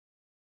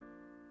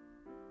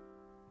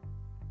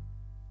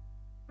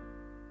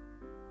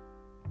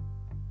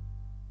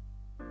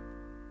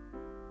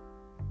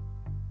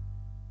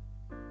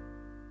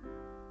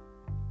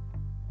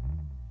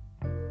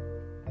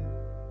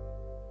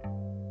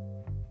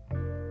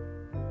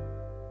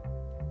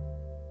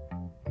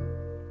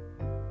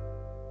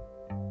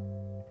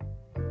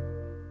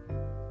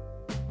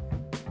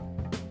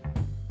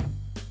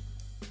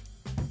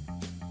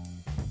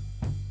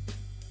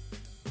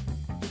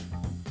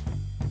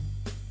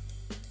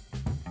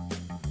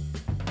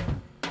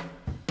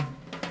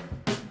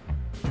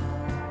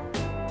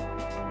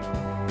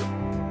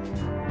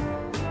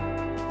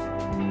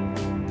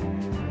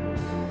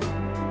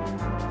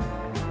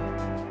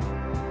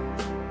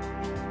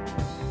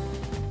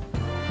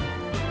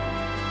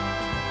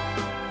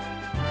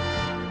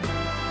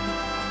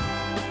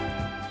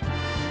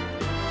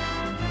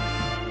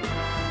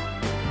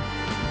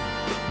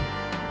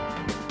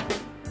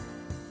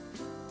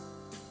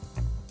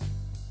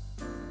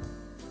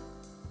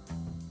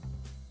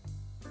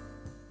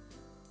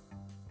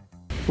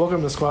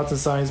Welcome to Squats and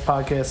Science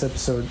Podcast,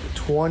 episode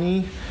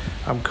 20.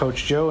 I'm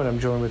Coach Joe, and I'm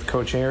joined with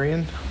Coach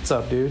Arian. What's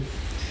up, dude?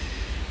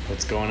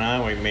 What's going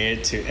on? We made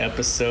it to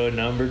episode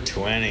number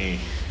 20.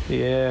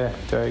 Yeah.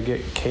 Do I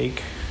get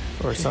cake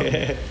or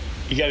something?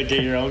 You got to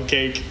get your own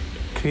cake.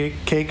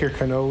 Cake or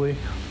cannoli?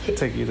 I'll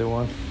take either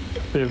one.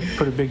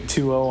 Put a big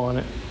 2-0 on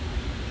it.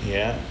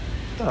 Yeah.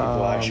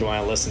 People actually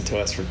want to listen to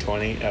us for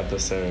 20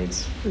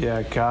 episodes.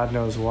 Yeah, God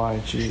knows why.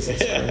 Jesus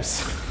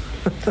Christ.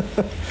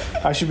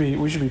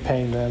 We should be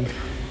paying them.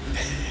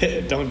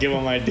 Don't give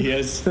them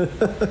ideas.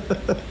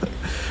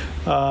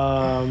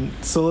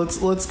 So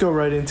let's go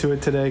right into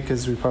it today,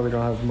 because we probably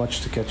don't have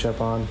much to catch up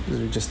on, because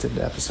we just did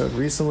the episode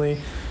recently.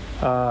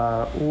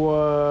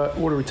 What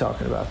are we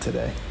talking about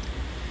today?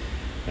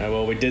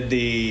 Well, we did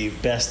the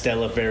best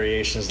deadlift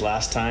variations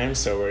last time,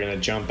 so we're going to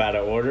jump out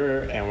of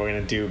order, and we're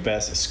going to do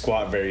best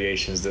squat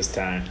variations this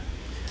time.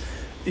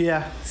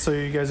 Yeah, so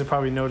you guys have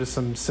probably noticed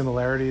some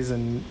similarities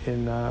in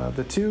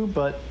the two,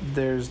 but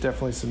there's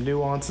definitely some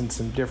nuance and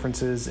some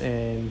differences,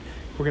 and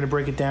we're going to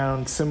break it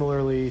down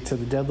similarly to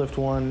the deadlift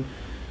one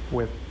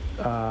with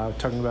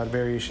talking about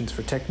variations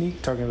for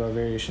technique, talking about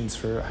variations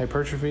for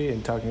hypertrophy,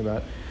 and talking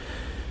about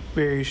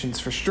variations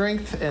for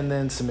strength, and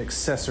then some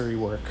accessory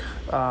work.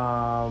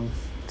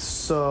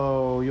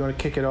 So you want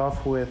to kick it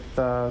off with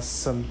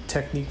some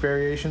technique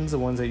variations, the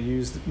ones that you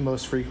use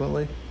most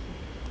frequently?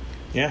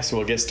 Yeah, so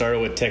we'll get started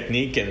with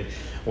technique, and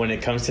when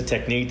it comes to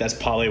technique, that's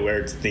probably where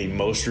it's the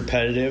most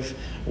repetitive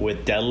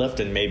with deadlift,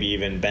 and maybe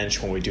even bench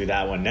when we do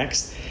that one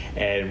next.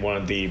 And one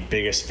of the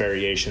biggest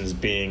variations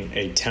being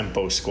a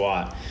tempo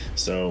squat.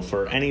 So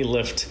for any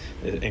lift,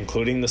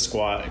 including the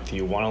squat, if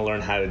you want to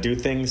learn how to do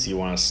things, you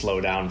want to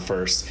slow down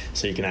first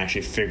so you can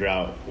actually figure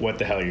out what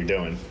the hell you're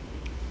doing.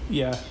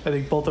 Yeah, I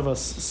think both of us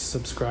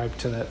subscribe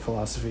to that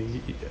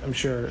philosophy. I'm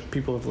sure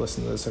people who've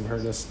listened to this have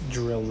heard us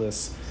drill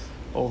this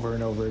over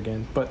and over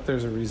again, but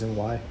there's a reason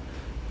why.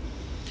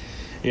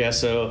 Yeah,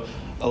 so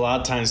a lot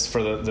of times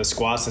for the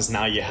squats, since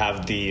now you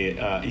have the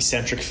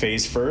eccentric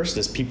phase first,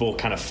 as people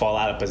kind of fall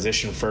out of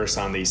position first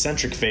on the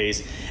eccentric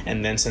phase,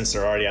 and then since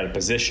they're already out of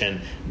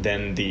position,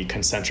 then the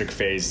concentric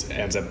phase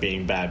ends up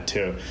being bad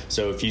too.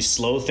 So if you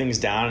slow things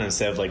down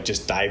instead of like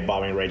just dive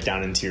bombing right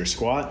down into your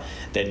squat,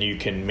 then you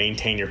can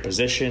maintain your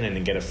position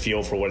and get a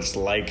feel for what it's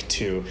like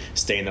to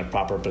stay in the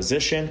proper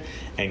position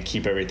and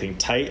keep everything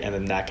tight, and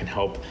then that can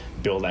help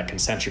build that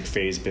concentric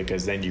phase,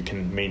 because then you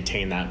can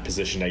maintain that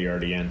position that you're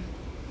already in.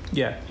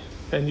 Yeah,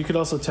 and you could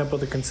also tempo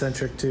the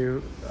concentric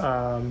too,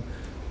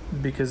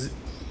 because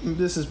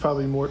this is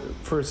probably more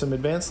for some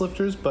advanced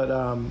lifters,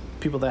 but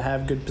people that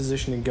have good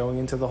positioning going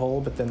into the hole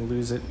but then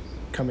lose it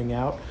coming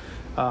out,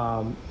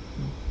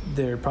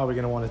 they're probably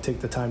going to want to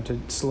take the time to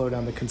slow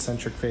down the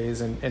concentric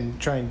phase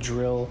and try and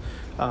drill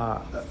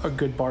a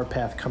good bar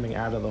path coming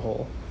out of the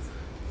hole.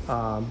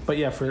 But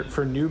yeah,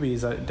 for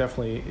newbies,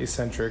 definitely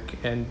eccentric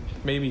and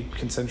maybe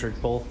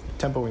concentric, both,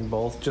 tempoing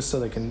both, just so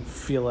they can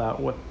feel out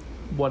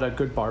what a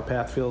good bar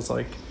path feels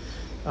like,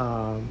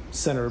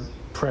 center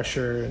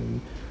pressure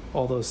and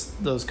all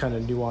those kind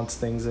of nuanced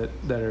things that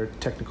are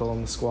technical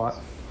in the squat.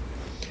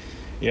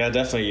 Yeah,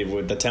 definitely.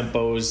 With the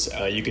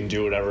tempos, you can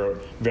do whatever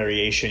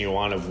variation you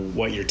want of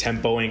what you're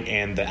tempoing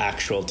and the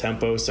actual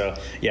tempo. So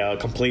yeah, a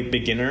complete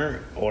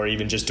beginner, or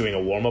even just doing a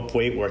warm-up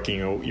weight,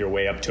 working your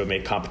way up to a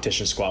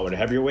competition squat with a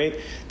heavier weight,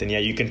 then yeah,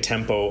 you can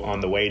tempo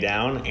on the way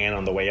down and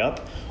on the way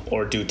up,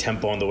 or do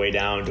tempo on the way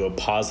down, do a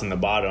pause in the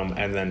bottom,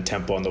 and then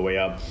tempo on the way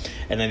up.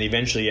 And then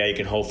eventually, yeah, you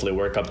can hopefully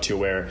work up to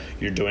where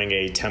you're doing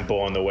a tempo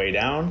on the way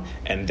down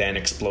and then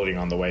exploding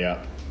on the way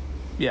up.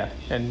 Yeah,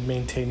 and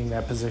maintaining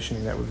that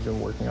positioning that we've been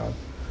working on.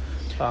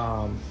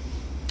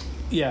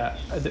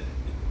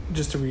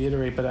 Just to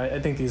reiterate, but I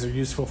think these are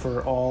useful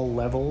for all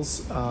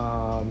levels.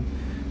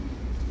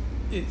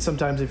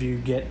 Sometimes if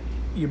you've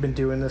been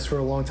doing this for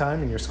a long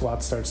time and your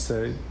squat starts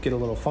to get a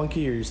little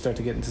funky, or you start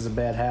to get into some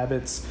bad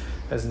habits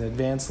as an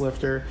advanced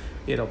lifter,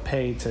 it'll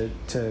pay to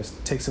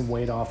take some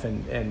weight off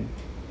and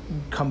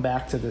come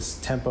back to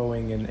this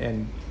tempoing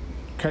and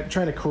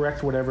trying to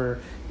correct whatever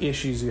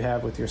issues you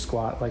have with your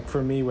squat. Like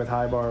for me with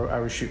high bar, I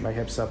would shoot my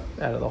hips up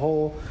out of the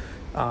hole.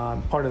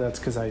 Part of that's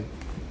because I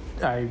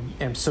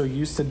am so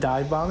used to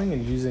dive bombing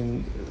and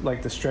using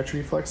like the stretch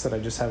reflex that I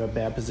just have a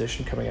bad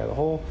position coming out of the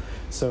hole.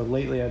 So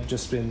lately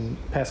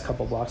past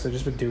couple blocks, I've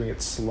just been doing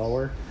it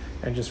slower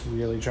and just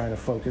really trying to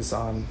focus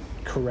on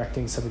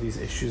correcting some of these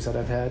issues that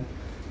I've had.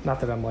 Not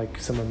that I'm like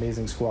some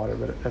amazing squatter,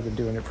 but I've been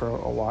doing it for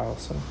a while,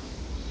 so.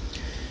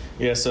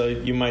 Yeah, so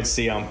you might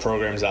see on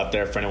programs out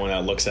there, for anyone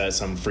that looks at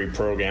some free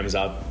programs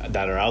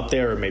that are out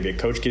there, or maybe a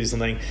coach gives you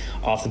something,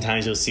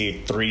 oftentimes you'll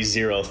see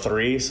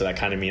 3-0-3, so that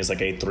kind of means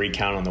like a 3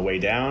 count on the way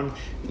down,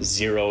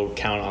 0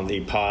 count on the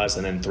pause,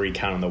 and then 3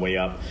 count on the way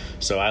up.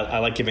 So I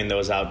like giving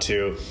those out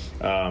too.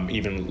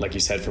 Even like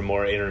you said, for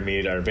more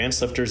intermediate or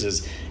advanced lifters,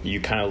 is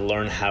you kind of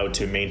learn how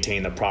to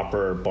maintain the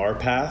proper bar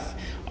path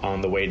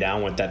on the way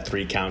down with that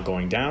 3 count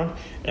going down,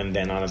 and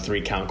then on a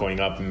 3 count going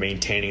up and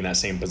maintaining that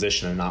same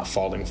position and not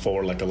falling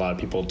forward like a lot of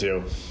people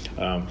do.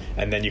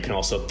 And then you can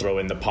also throw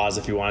in the pause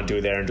if you want to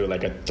do there and do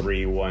like a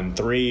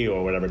 3-1-3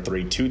 or whatever,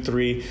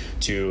 3-2-3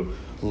 to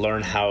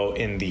learn how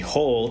in the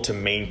hole to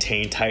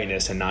maintain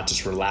tightness and not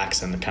just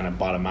relax and kind of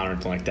bottom out or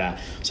anything like that.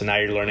 So now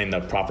you're learning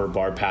the proper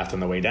bar path on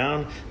the way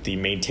down, the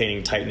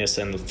maintaining tightness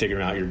and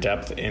figuring out your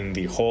depth in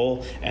the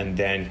hole, and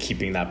then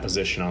keeping that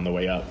position on the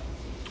way up.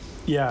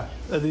 Yeah,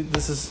 I think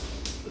this is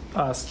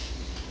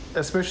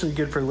especially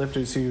good for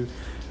lifters who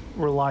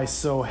rely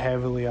so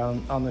heavily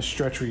on the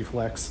stretch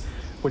reflex,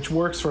 which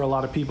works for a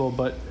lot of people,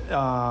 but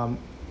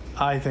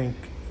I think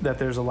that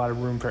there's a lot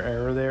of room for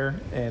error there.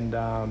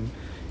 And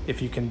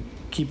if you can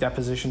keep that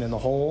position in the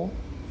hole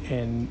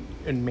and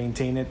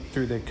maintain it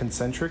through the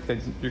concentric, that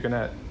you're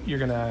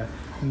gonna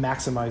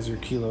maximize your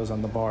kilos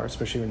on the bar,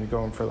 especially when you're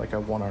going for like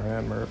a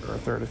 1RM or a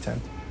third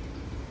attempt.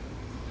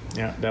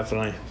 Yeah,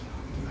 definitely.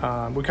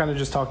 We kind of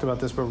just talked about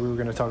this, but we were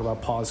going to talk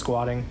about pause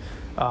squatting.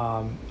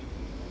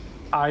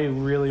 I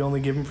really only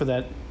give them for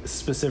that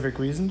specific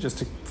reason, just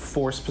to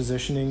force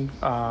positioning,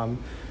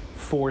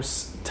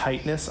 force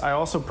tightness. I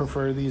also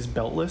prefer these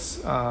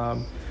beltless.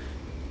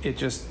 It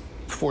just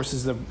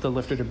forces the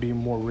lifter to be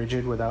more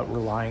rigid without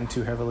relying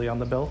too heavily on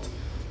the belt.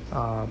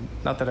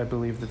 Not that I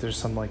believe that there's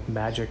some like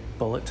magic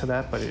bullet to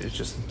that, but it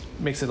just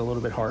makes it a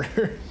little bit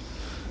harder.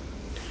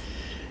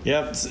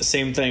 Yeah,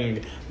 same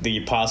thing.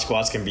 The pause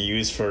squats can be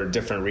used for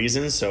different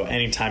reasons. So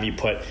anytime you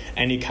put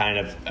any kind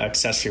of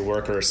accessory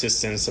work or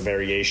assistance, a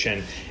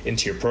variation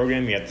into your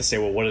program, you have to say,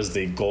 well, what is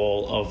the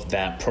goal of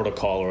that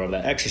protocol or of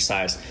that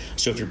exercise?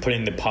 So if you're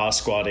putting the pause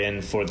squat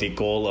in for the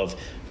goal of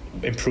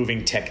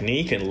improving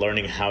technique and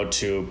learning how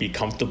to be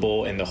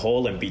comfortable in the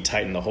hole and be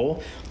tight in the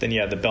hole, then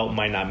yeah, the belt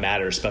might not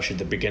matter, especially at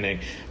the beginning.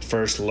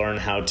 First, learn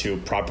how to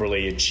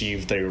properly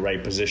achieve the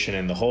right position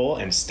in the hole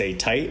and stay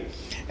tight,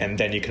 and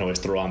then you can always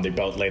throw on the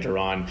belt later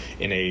on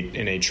in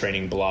a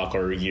training block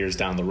or years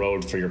down the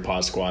road for your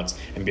pause squats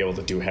and be able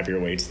to do heavier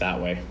weights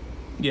that way.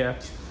 Yeah.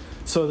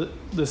 So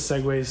this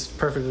segues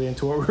perfectly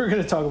into what we're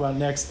going to talk about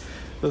next.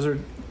 Those are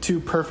two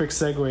perfect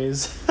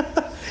segues.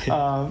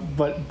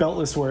 But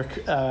beltless work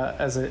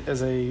as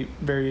a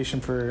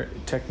variation for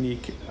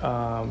technique,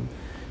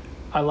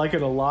 I like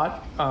it a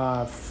lot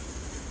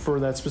for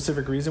that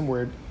specific reason,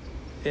 where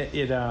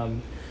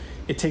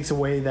it takes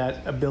away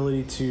that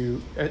ability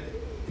to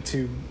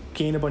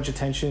gain a bunch of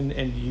tension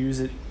and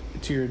use it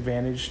to your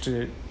advantage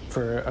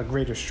for a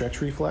greater stretch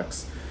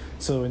reflex.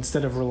 So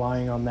instead of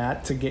relying on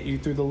that to get you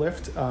through the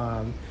lift,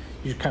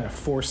 you're kind of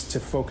forced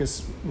to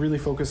really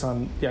focus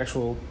on the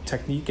actual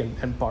technique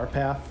and bar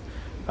path.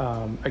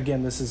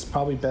 Again, this is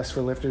probably best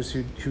for lifters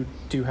who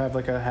do have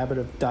like a habit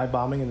of dive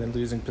bombing and then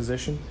losing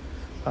position.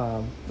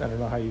 I don't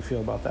know how you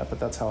feel about that, but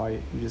that's how I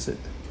use it.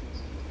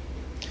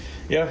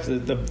 Yeah,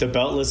 the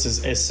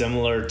beltless is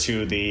similar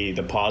to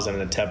the pause and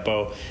the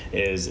tempo.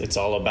 It's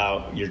all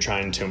about you're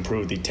trying to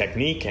improve the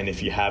technique, and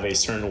if you have a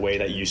certain way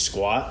that you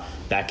squat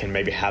that can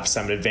maybe have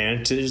some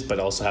advantages but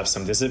also have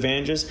some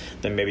disadvantages,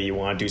 then maybe you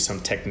want to do some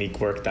technique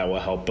work that will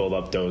help build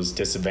up those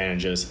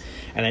disadvantages.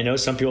 And I know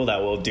some people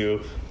that will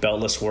do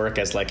beltless work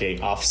as like a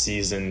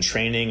off-season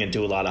training and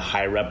do a lot of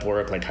high rep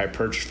work like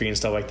hypertrophy and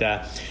stuff like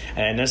that.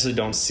 And I necessarily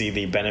don't see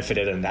the benefit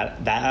in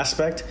that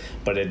aspect,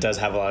 but it does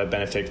have a lot of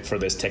benefit for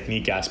this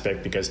technique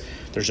aspect, because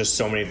there's just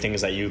so many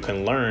things that you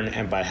can learn,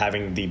 and by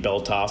having the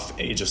belt off,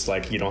 it just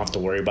like you don't have to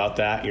worry about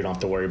that. You don't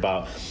have to worry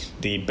about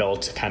the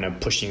belt kind of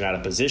pushing you out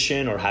of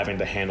position or having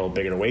to handle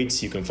bigger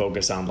weights. You can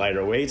focus on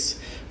lighter weights,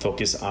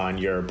 focus on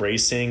your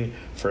bracing,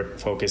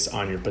 focus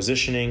on your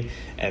positioning,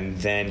 and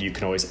then you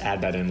can always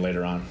add that in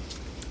later on.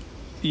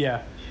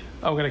 Yeah,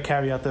 I'm going to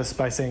caveat this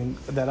by saying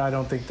that I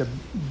don't think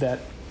that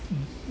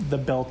the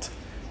belt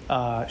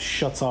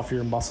shuts off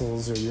your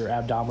muscles or your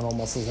abdominal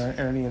muscles or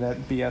any of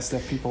that BS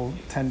that people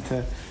tend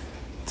to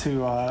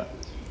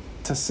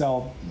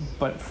sell,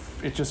 but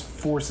it just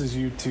forces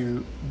you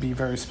to be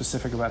very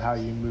specific about how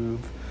you move.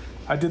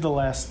 I did the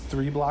last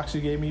 3 blocks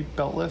you gave me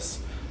beltless,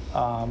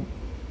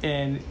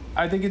 and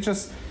I think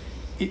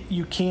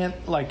you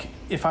can't, like,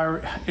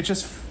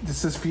 it's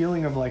this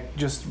feeling of like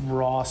just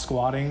raw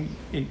squatting.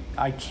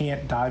 I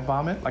can't dive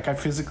bomb it. Like, I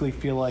physically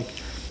feel like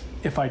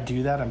if I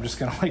do that, I'm just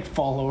gonna like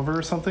fall over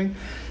or something.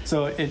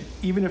 So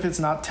even if it's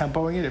not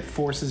tempoing it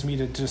forces me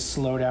to just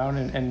slow down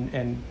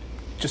and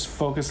just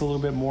focus a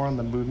little bit more on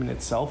the movement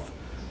itself.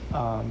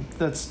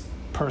 That's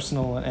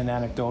personal and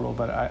anecdotal,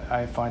 but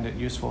I find it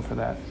useful for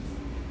that.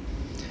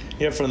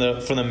 Yeah, from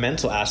the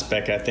mental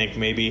aspect, I think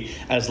maybe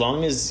as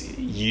long as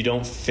you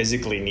don't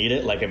physically need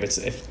it, like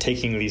if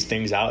taking these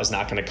things out is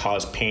not going to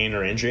cause pain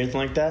or injury or anything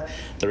like that,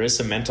 there is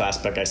some mental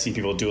aspect I see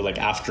people do like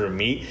after a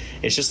meet.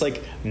 It's just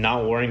like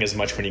not worrying as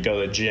much when you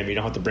go to the gym. You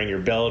don't have to bring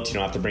your belt, you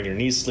don't have to bring your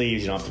knee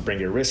sleeves, you don't have to bring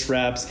your wrist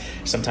wraps.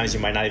 Sometimes you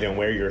might not even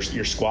wear your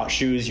squat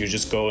shoes. You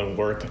just go and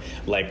work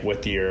like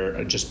with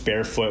your just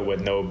barefoot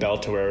with no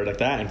belt or whatever like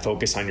that, and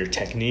focus on your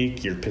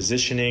technique, your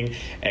positioning,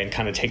 and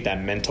kind of take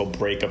that mental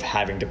break of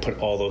having to put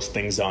all those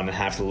things on and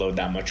have to load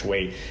that much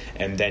weight,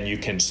 and then you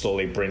can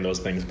slowly bring those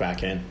things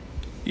back in.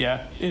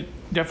 Yeah, it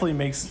definitely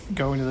makes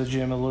going to the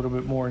gym a little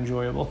bit more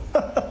enjoyable.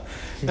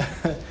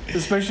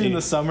 Especially in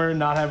the summer,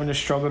 not having to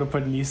struggle to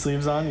put knee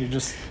sleeves on. You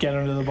just get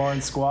under the bar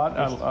and squat.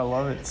 I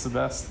love it. It's the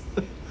best.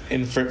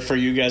 And for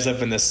you guys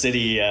up in the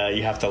city,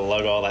 you have to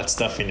lug all that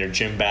stuff in your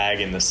gym bag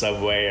in the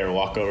subway or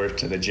walk over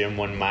to the gym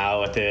 1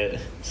 mile with it.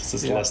 It's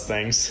just less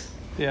things.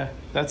 Yeah,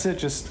 that's it.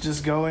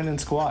 Just go in and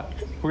squat.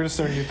 We're going to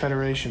start a new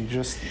federation,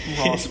 just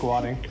raw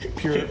squatting.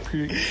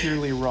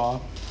 Purely raw.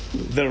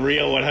 The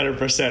real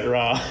 100%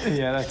 raw.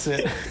 Yeah, that's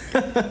it.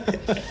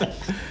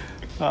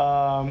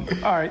 All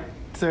right.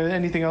 Is there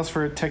anything else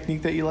for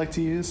technique that you like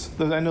to use?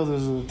 I know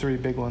those are the three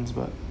big ones,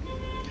 but...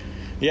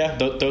 Yeah,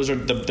 those are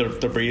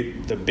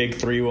the big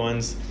three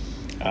ones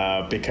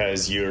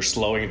because you're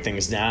slowing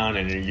things down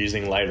and you're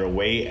using lighter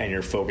weight and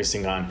you're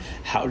focusing on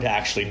how to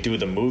actually do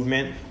the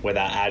movement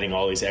without adding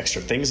all these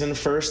extra things in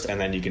first,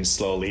 and then you can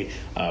slowly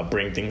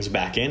bring things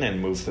back in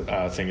and move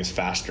things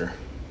faster.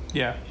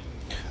 Yeah.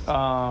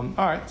 All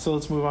right, so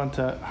let's move on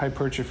to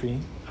hypertrophy.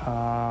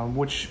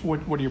 What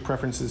are your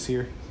preferences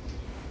here?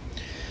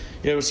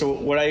 Yeah, so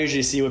what I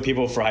usually see with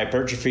people for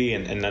hypertrophy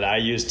and that I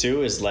use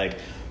too is like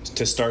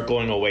to start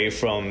going away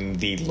from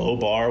the low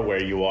bar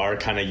where you are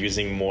kind of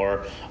using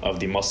more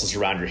of the muscles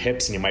around your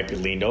hips and you might be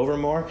leaned over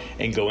more,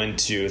 and go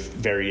into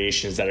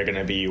variations that are going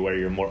to be where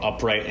you're more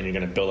upright and you're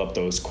going to build up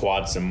those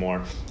quads some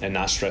more and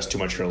not stress too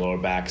much your lower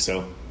back.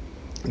 So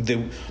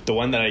the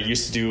one that I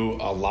used to do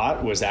a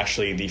lot was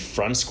actually the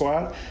front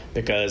squat,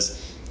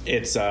 because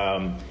it's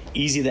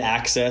easy to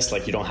access,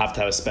 like you don't have to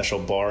have a special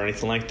bar or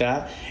anything like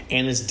that,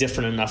 and it's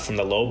different enough from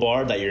the low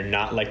bar that you're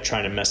not like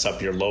trying to mess up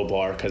your low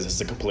bar because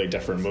it's a completely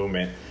different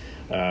movement.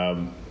 I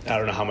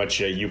don't know how much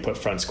you put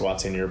front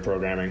squats in your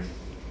programming.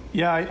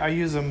 Yeah, I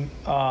use them.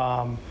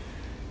 I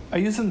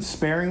use them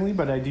sparingly,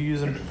 but I do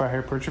use them for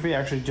hypertrophy.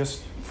 Actually,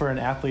 just for an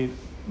athlete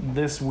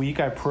this week,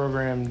 I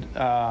programmed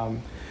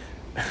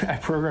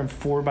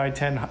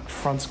 4x10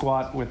 front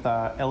squat with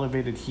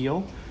elevated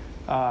heel,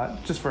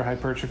 just for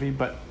hypertrophy,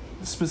 but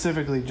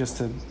specifically just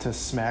to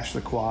smash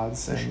the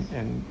quads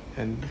and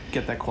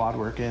get that quad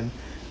work in.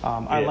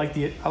 I like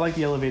the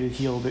elevated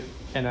heel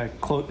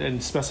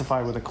and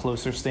specify with a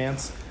closer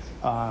stance.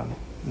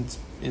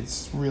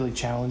 It's really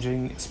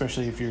challenging,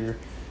 especially if you're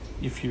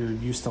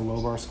used to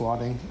low bar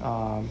squatting,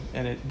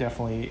 and it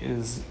definitely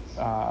is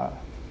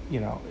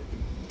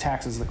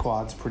taxes the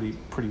quads pretty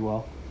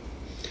well.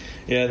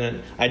 Yeah,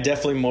 then I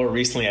definitely more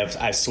recently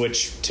I've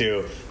switched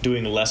to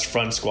doing less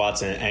front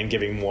squats and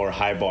giving more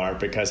high bar,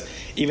 because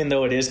even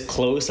though it is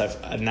close,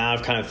 I've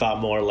kind of thought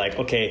more like,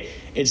 okay,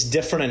 it's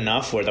different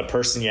enough where the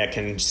person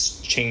can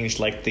change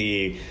like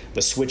the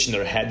switch in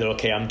their head that,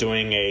 okay, I'm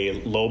doing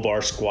a low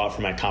bar squat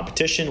for my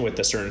competition with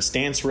a certain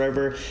stance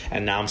wherever,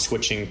 and now I'm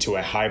switching to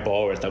a high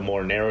bar with a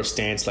more narrow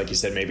stance, like you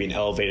said, maybe an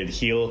elevated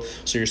heel.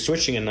 So you're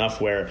switching enough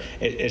where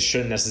it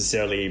shouldn't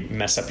necessarily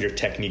mess up your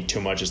technique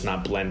too much. It's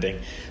not blending.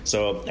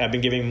 So I've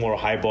been giving more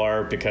high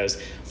bar because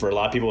for a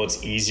lot of people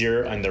it's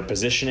easier in their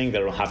positioning. They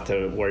don't have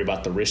to worry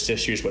about the wrist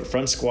issues with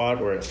front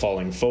squat or it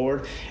falling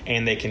forward,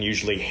 and they can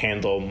usually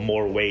handle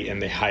more weight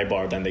in the high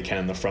bar than they can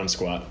in the front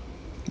squat.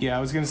 Yeah,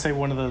 I was going to say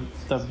one of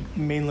the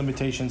main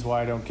limitations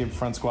why I don't give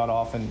front squat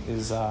often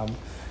is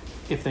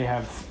if they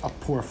have a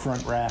poor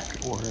front rack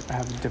or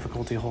have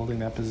difficulty holding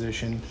that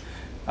position,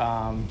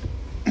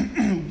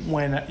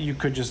 when you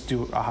could just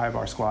do a high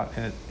bar squat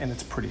and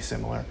it's pretty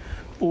similar.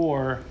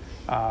 Or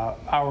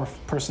our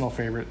personal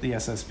favorite, the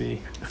SSB.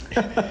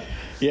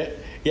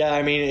 Yeah.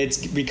 I mean,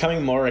 it's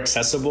becoming more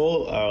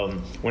accessible.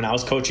 When I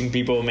was coaching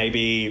people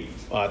maybe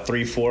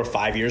 3, 4,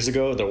 5 years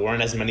ago, there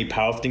weren't as many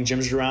powerlifting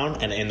gyms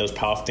around, and in those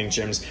powerlifting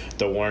gyms,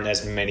 there weren't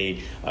as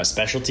many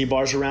specialty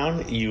bars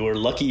around. You were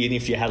lucky even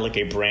if you had like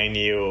a brand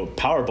new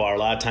power bar. A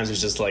lot of times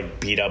it's just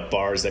like beat up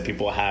bars that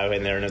people have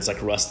in there, and it's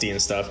like rusty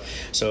and stuff.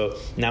 So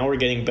now we're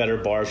getting better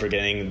bars. We're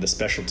getting the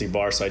specialty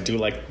bar. So I do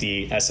like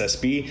the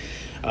SSB.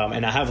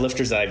 And I have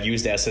lifters that I've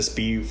used the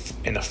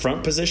SSB in the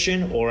front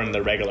position or in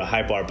the regular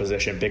high bar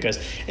position, because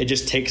it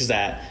just takes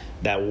that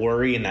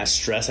worry and that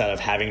stress out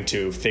of having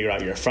to figure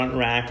out your front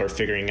rack or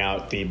figuring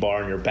out the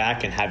bar on your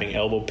back and having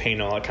elbow pain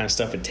and all that kind of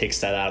stuff. It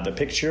takes that out of the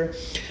picture.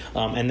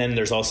 And then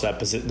there's also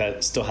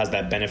that still has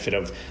that benefit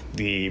of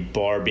the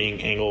bar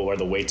being angled where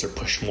the weights are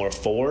pushed more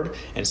forward,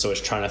 and so it's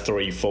trying to throw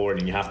you forward,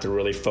 and you have to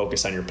really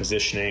focus on your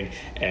positioning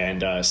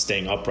and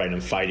staying upright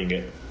and fighting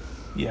it.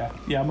 Yeah,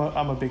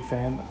 I'm a big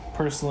fan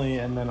personally,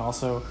 and then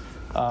also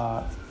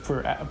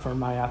for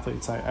my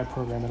athletes, I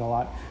program it a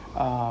lot.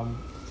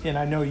 And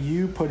I know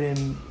you put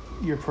in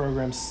your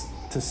programs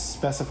to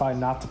specify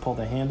not to pull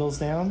the handles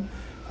down,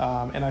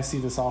 and I see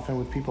this often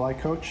with people I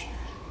coach.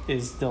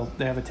 Is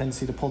they have a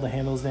tendency to pull the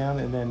handles down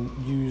and then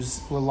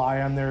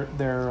rely on their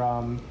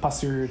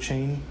posterior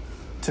chain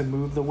to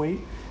move the weight,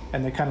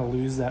 and they kind of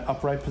lose that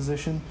upright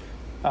position.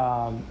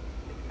 I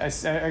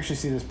actually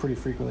see this pretty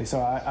frequently, so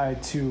I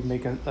too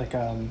make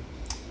I'm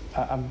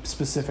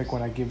specific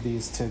when I give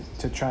these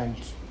to try and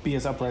be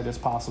as upright as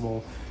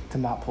possible, to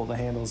not pull the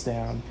handles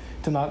down,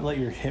 to not let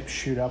your hips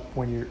shoot up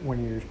when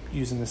you're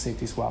using the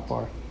safety squat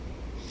bar.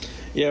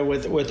 Yeah,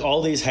 with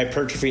all these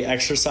hypertrophy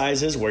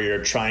exercises where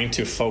you're trying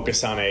to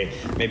focus on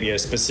maybe a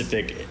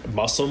specific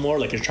muscle more,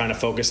 like you're trying to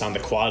focus on the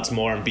quads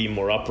more and be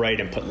more upright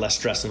and put less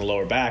stress on the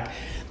lower back,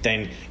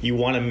 then you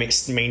want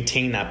to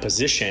maintain that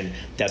position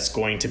that's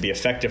going to be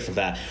effective for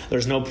that.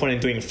 There's no point in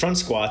doing front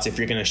squats if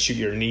you're going to shoot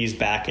your knees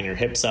back and your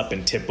hips up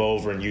and tip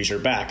over and use your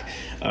back.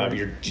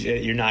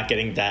 You're not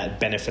getting that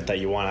benefit that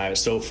you want out of it.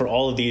 So for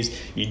all of these,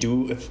 you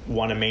do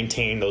want to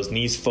maintain those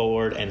knees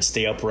forward and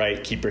stay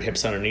upright, keep your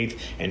hips underneath,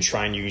 and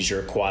try and use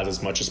your quads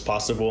as much as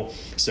possible.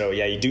 So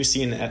yeah, you do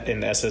see in the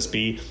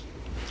SSB,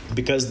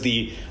 because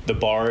the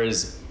bar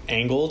is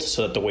angled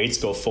so that the weights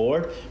go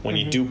forward, when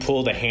you do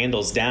pull the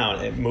handles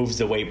down, it moves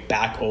the weight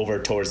back over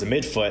towards the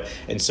midfoot,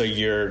 and so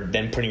you're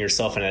then putting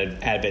yourself in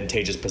an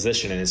advantageous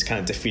position, and it's kind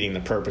of defeating the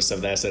purpose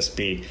of the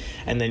SSB.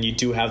 And then you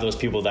do have those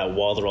people that,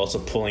 while they're also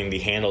pulling the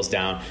handles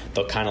down,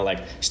 they'll kind of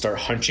like start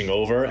hunching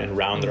over and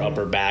round their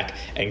upper back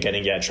and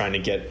trying to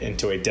get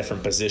into a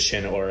different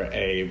position, or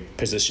a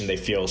position they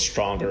feel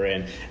stronger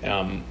in,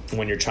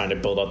 when you're trying to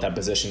build out that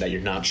position that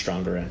you're not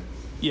stronger in.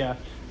 Yeah.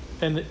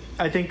 And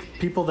I think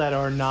people that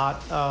are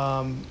not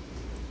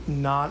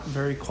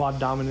very quad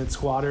dominant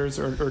squatters,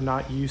 or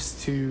not used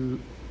to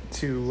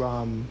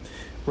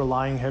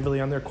relying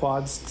heavily on their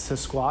quads to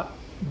squat,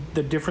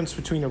 the difference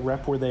between a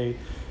rep where they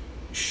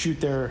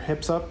shoot their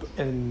hips up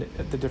and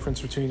the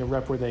difference between a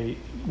rep where they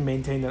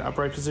maintain that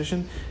upright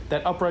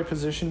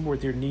position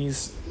with your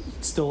knees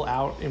still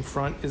out in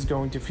front is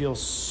going to feel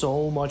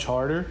so much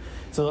harder.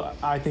 So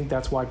I think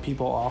that's why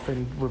people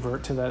often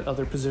revert to that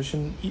other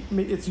position.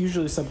 It's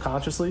usually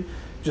subconsciously,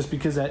 just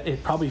because that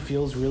it probably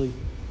feels really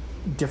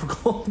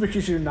difficult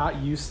because you're not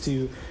used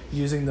to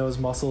using those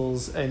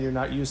muscles and you're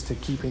not used to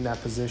keeping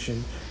that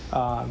position.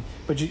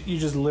 But you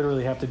just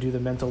literally have to do the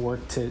mental work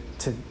to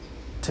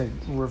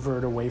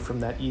revert away from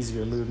that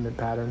easier movement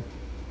pattern.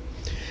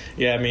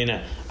 Yeah, I mean,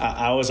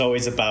 I was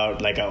always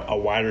about like a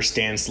wider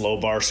stance,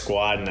 low bar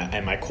squat,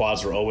 and my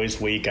quads were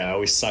always weak. I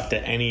always sucked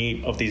at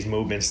any of these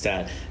movements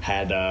that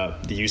had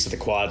the use of the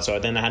quad. So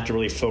then I had to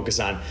really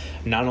focus on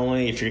not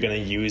only if you're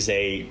going to use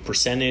a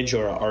percentage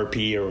or a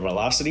RPE or a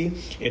velocity,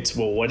 it's,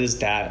 well, what is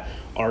that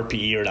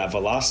RPE or that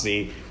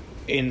velocity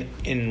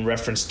in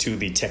reference to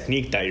the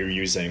technique that you're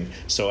using.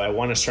 So I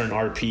want a certain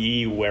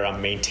RPE where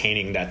I'm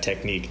maintaining that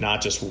technique,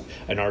 not just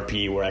an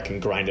RPE where I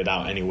can grind it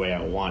out any way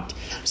I want.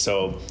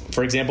 So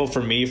for example,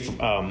 for me,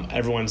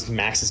 everyone's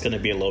max is going to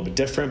be a little bit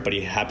different, but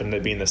you happen to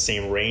be in the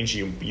same range,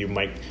 you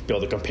might be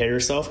able to compare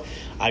yourself.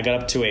 I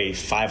got up to a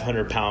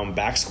 500-pound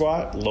back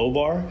squat, low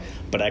bar,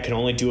 but I can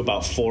only do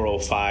about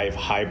 405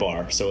 high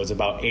bar. So it's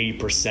about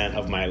 80%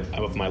 of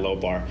my low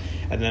bar.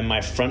 And then my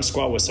front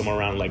squat was somewhere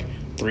around like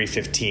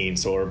 315,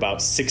 so we're about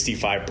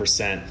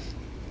 65%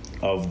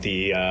 of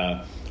the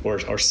or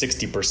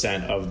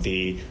 60% of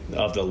the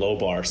low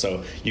bar.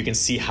 So you can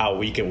see how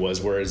weak it was.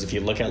 Whereas if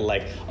you look at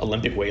like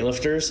Olympic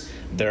weightlifters,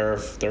 their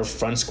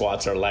front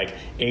squats are like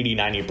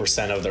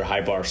 80-90% of their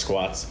high bar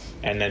squats,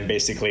 and then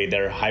basically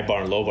their high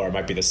bar and low bar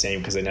might be the same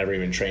because they never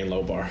even train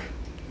low bar.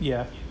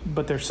 Yeah,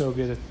 but they're so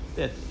good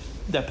at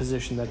that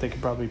position that they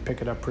could probably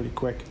pick it up pretty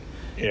quick.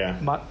 Yeah.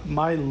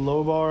 My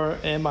low bar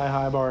and my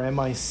high bar and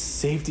my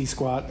safety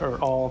squat are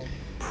all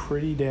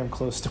pretty damn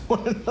close to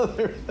one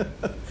another.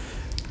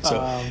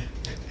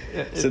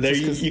 So there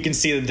you can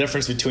see the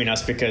difference between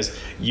us, because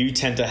you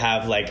tend to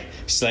have like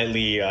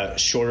slightly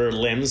shorter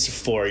limbs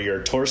for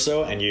your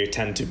torso, and you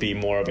tend to be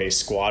more of a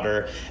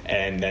squatter,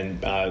 and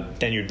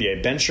then you'd be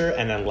a bencher,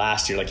 and then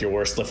last year like your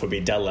worst lift would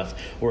be deadlift.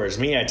 Whereas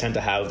me, I tend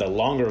to have the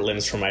longer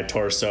limbs for my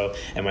torso,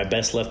 and my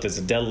best lift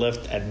is the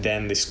deadlift, and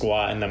then the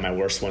squat, and then my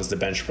worst one's the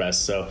bench press.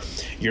 So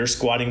your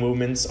squatting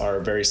movements are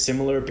very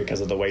similar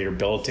because of the way you're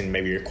built, and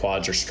maybe your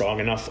quads are strong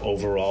enough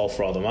overall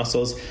for all the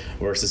muscles,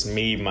 versus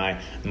me, my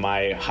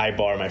high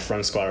bar, my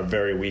front squat are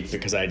very weak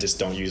because I just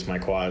don't use my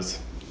quads.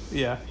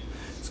 Yeah,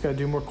 just gotta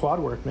do more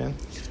quad work, man.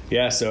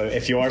 Yeah, so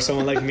if you are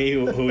someone like me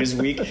who is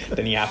weak,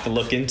 then you have to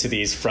look into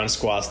these front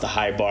squats, the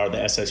high bar, the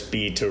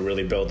SSB, to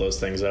really build those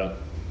things up.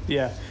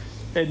 Yeah,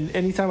 and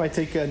anytime I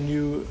take a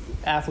new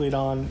athlete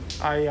on,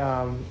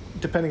 I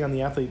depending on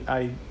the athlete,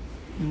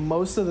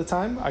 most of the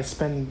time I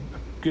spend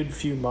a good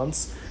few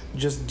months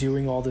just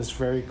doing all this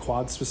very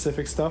quad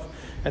specific stuff,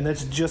 and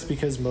that's just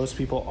because most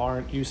people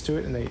aren't used to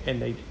it,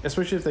 and they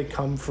especially if they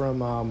come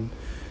from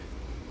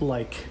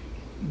like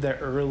the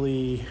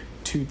early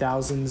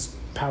 2000s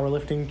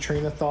powerlifting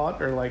train of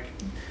thought, or like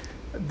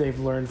they've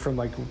learned from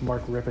like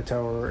Mark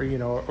Ripito or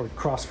or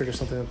CrossFit or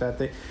something like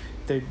that.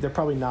 They're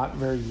probably not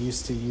very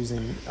used to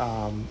using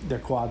their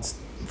quads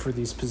for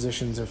these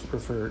positions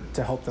or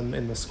to help them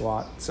in the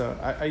squat. So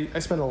I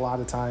spend a lot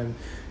of time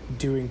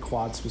doing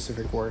quad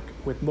specific work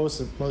with most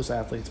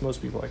athletes,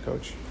 most people I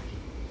coach.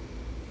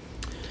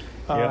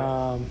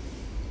 Yeah.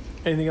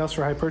 Anything else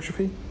for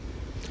hypertrophy?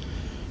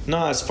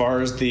 No, as far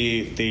as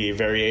the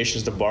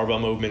variations, the barbell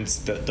movements,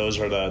 those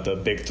are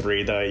the big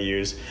three that I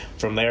use.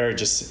 From there,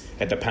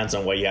 it depends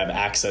on what you have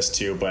access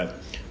to, but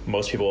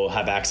most people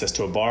have access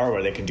to a bar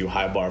where they can do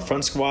high bar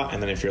front squat,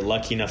 and then if you're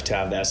lucky enough to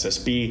have the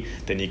SSB,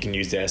 then you can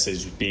use the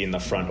SSB in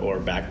the front or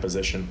back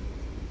position.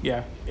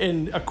 Yeah,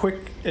 and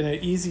an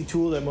easy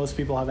tool that most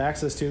people have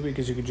access to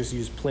because you can just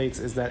use plates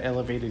is that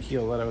elevated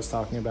heel that I was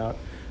talking about.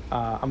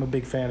 I'm a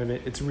big fan of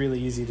it. It's really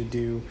easy to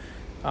do,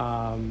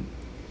 and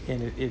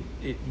it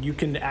you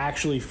can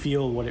actually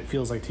feel what it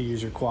feels like to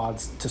use your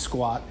quads to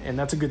squat, and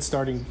that's a good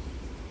starting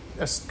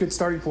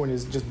point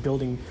is just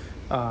building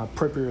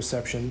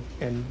proprioception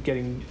and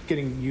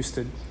getting used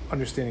to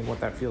understanding what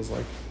that feels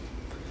like.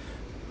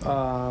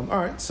 All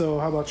right, so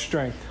how about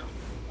strength?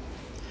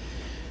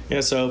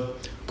 Yeah, so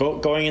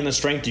going into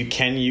strength, you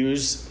can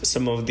use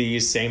some of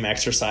these same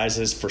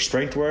exercises for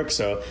strength work.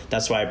 So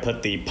that's why I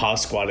put the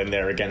pause squat in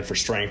there again for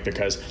strength,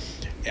 because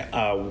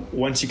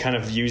once you kind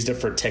of used it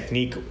for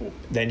technique,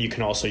 then you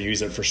can also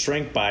use it for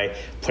strength by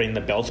putting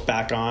the belt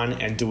back on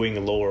and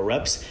doing lower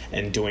reps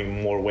and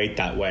doing more weight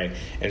that way.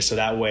 And so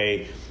that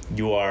way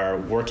you are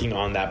working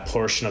on that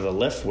portion of the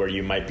lift where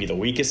you might be the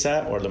weakest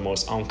at or the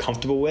most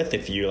uncomfortable with.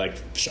 If you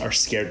are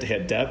scared to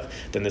hit depth,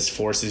 then this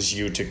forces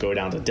you to go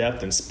down to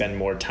depth and spend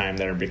more time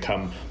there and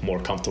become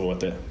more comfortable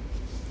with it.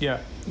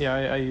 Yeah,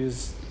 I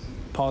use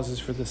pauses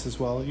for this as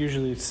well.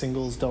 Usually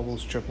singles,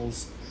 doubles,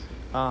 triples.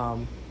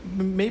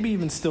 Maybe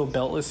even still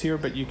beltless here,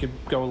 but you could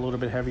go a little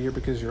bit heavier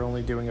because you're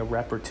only doing a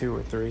rep or 2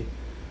 or 3.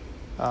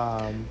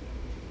 And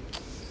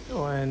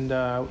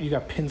you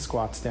got pin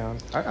squats down.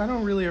 I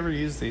don't really ever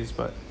use these,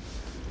 but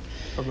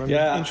I'm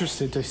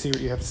interested to see what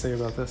you have to say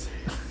about this.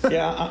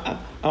 Yeah,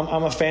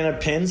 I'm a fan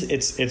of pins.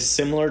 It's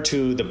similar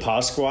to the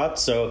pause squat,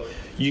 so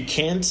you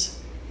can't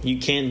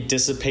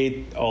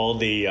dissipate all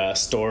the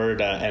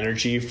stored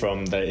energy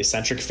from the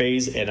eccentric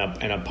phase in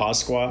a pause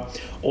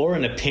squat or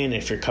in a pin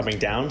if you're coming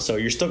down. So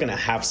you're still going to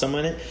have some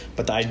in it,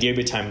 but the idea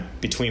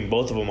between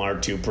both of them are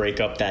to break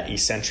up that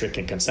eccentric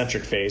and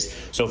concentric phase.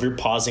 So if you're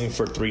pausing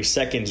for 3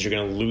 seconds, you're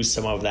going to lose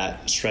some of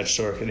that stretch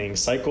shortening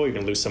cycle. You're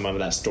going to lose some of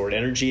that stored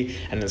energy,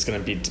 and it's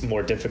going to be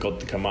more difficult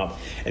to come up.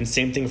 And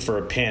same thing for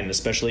a pin,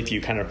 especially if you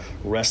kind of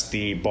rest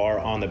the bar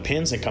on the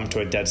pins and come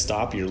to a dead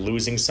stop, you're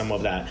losing some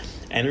of that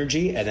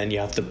energy, and then you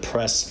have to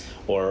press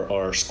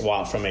or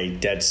squat from a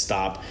dead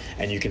stop,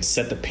 and you can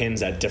set the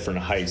pins at different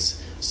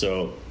heights.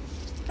 So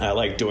I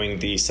like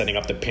setting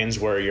up the pins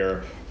where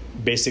you're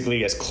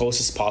basically as close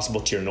as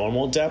possible to your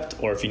normal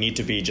depth, or if you need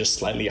to be just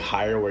slightly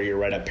higher where you're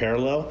right at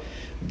parallel,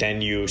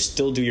 then you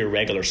still do your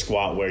regular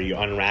squat where you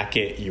unrack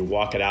it, you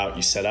walk it out,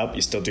 you set up,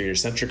 you still do your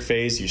eccentric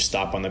phase, you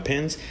stop on the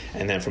pins,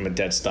 and then from a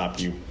dead stop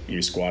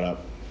you squat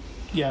up.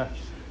 Yeah,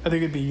 I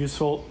think it'd be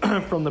useful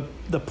from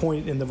the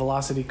point in the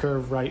velocity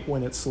curve right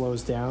when it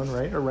slows down,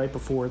 right, or right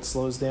before it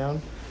slows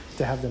down,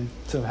 to have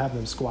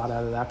them squat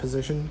out of that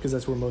position, because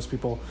that's where most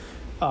people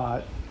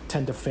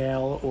tend to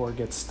fail or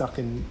get stuck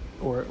in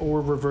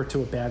or revert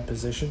to a bad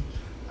position.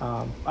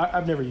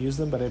 I've never used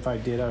them, but if I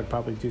did, I would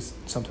probably do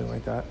something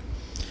like that.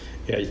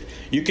 Yeah,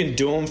 you can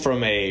do them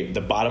from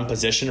the bottom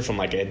position from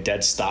like a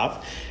dead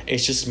stop.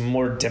 It's just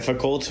more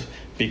difficult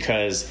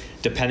because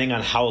depending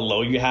on how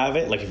low you have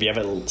it, like if you have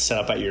it set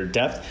up at your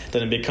depth,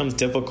 then it becomes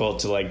difficult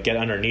to like get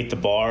underneath the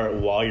bar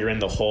while you're in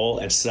the hole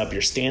and set up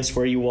your stance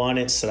where you want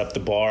it, set up the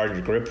bar and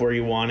your grip where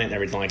you want it and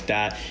everything like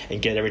that,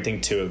 and get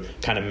everything to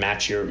kind of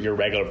match your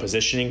regular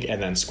positioning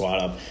and then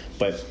squat up.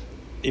 But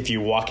if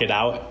you walk it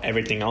out,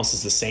 everything else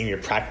is the same. You're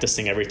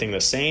practicing everything the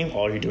same.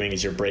 All you're doing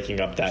is you're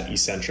breaking up that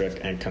eccentric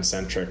and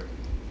concentric.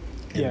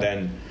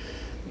 And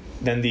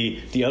then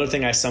the other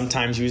thing I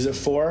sometimes use it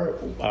for,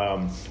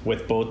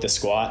 with both the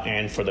squat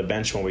and for the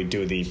bench when we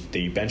do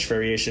the bench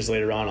variations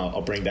later on,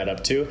 I'll bring that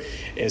up too,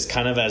 is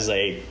kind of as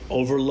a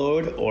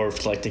overload or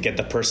like to get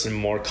the person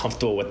more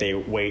comfortable with a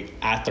weight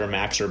at their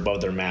max or above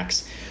their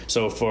max.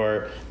 So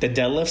for the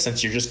deadlift,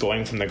 since you're just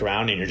going from the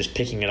ground and you're just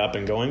picking it up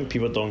and going,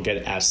 people don't get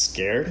as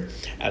scared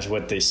as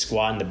with the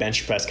squat and the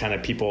bench press. Kind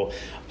of people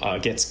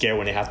get scared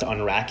when they have to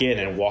unrack it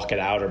and walk it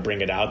out or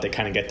bring it out. They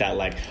kind of get that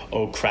like,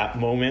 oh crap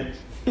moment.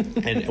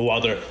 And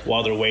while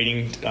they're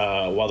waiting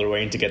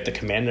to get the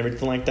command and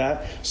everything like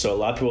that. So a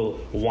lot of people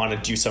want to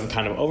do some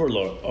kind of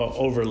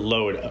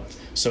overload.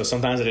 So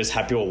sometimes I just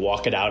have people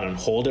walk it out and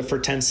hold it for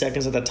 10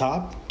 seconds at the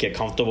top, get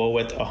comfortable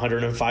with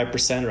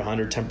 105% or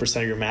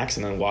 110% of your max,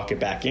 and then walk it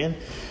back in.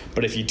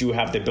 But if you do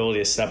have the ability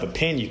to set up a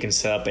pin, you can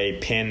set up a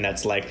pin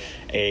that's like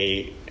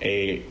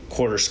a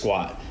quarter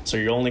squat. So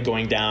you're only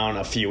going down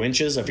a few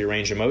inches of your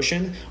range of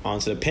motion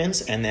onto the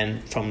pins, and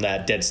then from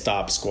that dead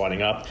stop,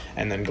 squatting up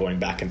and then going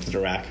back into the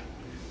rack.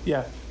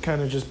 Yeah,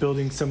 kind of just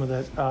building some of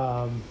that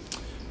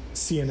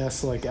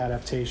CNS like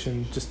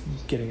adaptation, just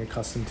getting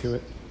accustomed to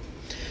it.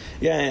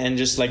 Yeah, and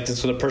just like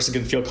so the person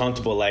can feel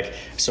comfortable. Like,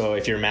 so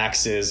if your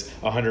max is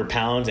 100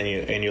 pounds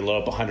and you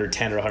load up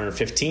 110 or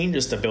 115,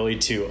 just the ability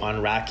to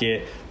unrack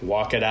it,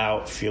 walk it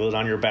out, feel it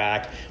on your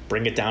back,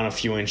 bring it down a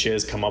few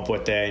inches, come up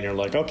with it, and you're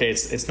like, okay,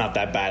 it's not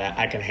that bad.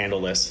 I can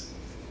handle this.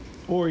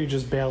 Or you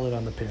just bail it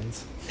on the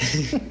pins.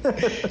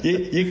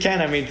 you can.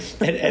 I mean,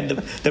 and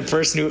the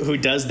person who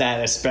does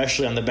that,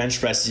 especially on the bench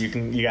press, you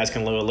guys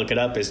can look it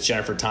up, is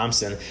Jennifer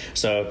Thompson.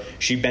 So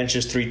she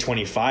benches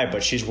 325,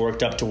 but she's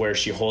worked up to where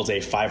she holds a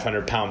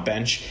 500-pound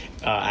bench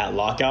at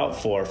lockout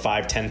for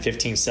 5, 10,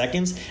 15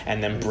 seconds,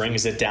 and then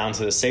brings it down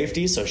to the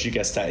safety. So she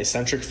gets that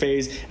eccentric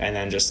phase, and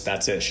then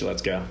that's it. She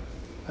lets go.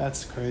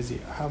 That's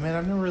crazy. Oh man,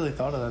 I've never really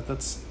thought of that.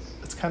 That's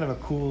kind of a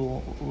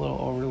cool little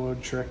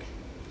overload trick.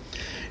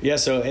 Yeah,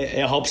 so it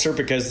helps her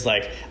because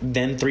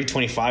then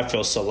 325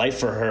 feels so light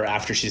for her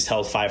after she's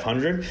held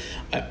 500.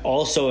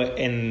 Also,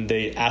 in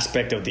the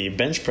aspect of the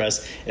bench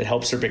press, it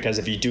helps her because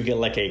if you do get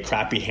a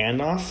crappy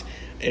handoff,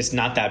 it's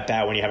not that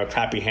bad when you have a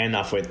crappy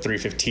handoff with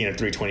 315 or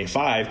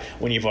 325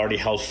 when you've already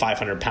held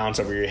 500 pounds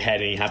over your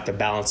head and you have to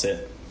balance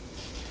it.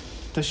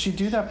 Does she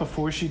do that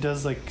before she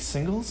does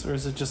singles, or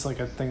is it just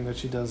a thing that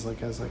she does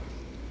as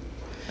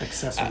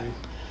accessory?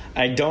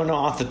 I don't know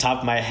off the top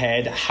of my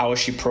head how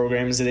she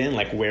programs it in,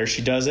 where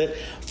she does it.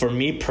 For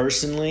me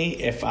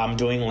personally, if I'm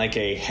doing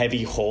a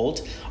heavy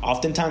hold,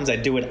 oftentimes I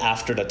do it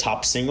after the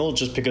top single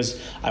just because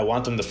I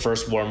want them to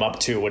first warm up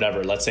to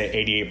whatever, let's say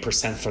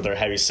 88% for their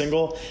heavy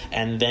single,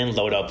 and then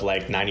load up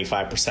 95%,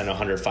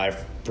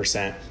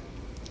 105%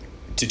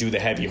 to do the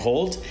heavy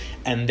hold,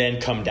 and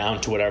then come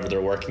down to whatever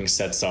their working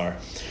sets are.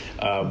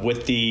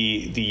 With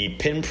the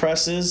pin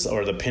presses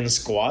or the pin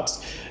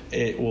squats,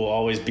 it will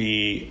always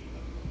be,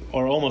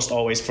 or almost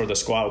always for the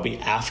squat, will be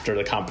after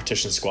the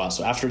competition squat.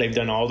 So after they've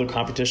done all the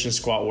competition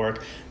squat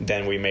work,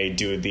 then we may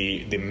do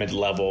the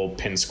mid-level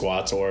pin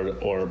squats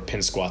or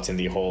pin squats in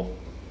the hole.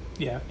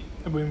 Yeah,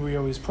 I mean, we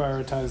always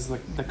prioritize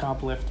the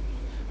comp lift.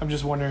 I'm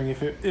just wondering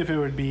if it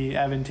would be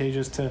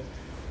advantageous to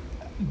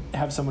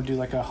have someone do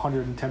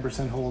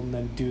 110% hold and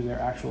then do their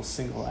actual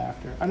single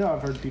after. I know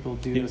I've heard people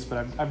do this,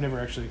 but I've never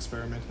actually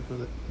experimented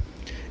with it.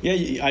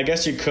 Yeah, I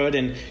guess you could,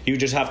 and you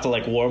just have to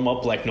warm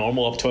up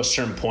normal up to a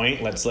certain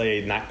point. Let's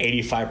say not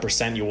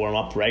 85% you warm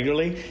up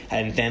regularly,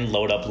 and then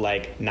load up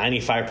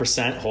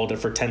 95%, hold it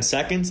for 10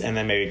 seconds, and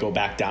then maybe go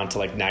back down to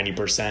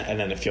 90%, and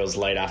then it feels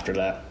light after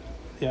that.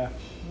 Yeah,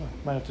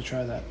 might have to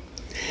try that.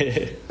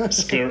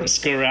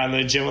 Screw around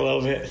the gym a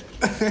little bit.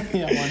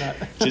 Yeah, why not?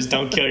 Just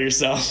don't kill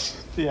yourself.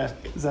 Yeah,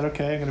 is that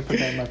okay? I'm going to put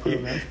that in my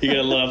program. You're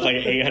going to load up an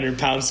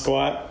 800-pound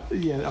squat?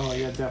 Yeah, oh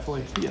yeah,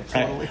 definitely. Yeah,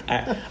 totally.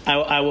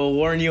 I will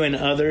warn you and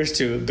others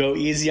to go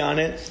easy on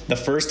it. The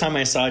first time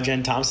I saw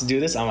Jen Thompson do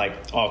this, I'm like,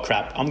 oh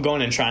crap, I'm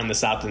going and trying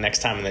this out the next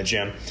time in the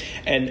gym.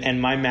 And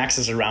my max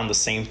is around the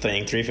same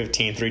thing,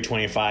 315,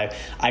 325.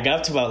 I got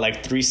up to about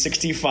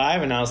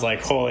 365, and I was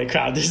like, holy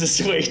crap, this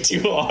is way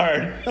too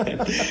hard.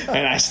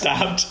 And I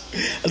stopped.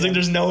 I was like,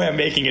 there's no way I'm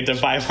making it to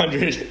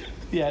 500.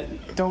 Yeah,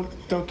 don't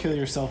kill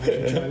yourself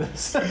if you try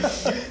this.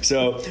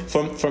 So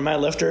for my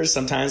lifters,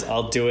 sometimes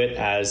I'll do it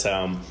as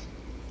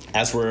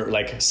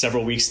we're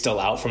several weeks still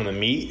out from the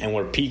meet and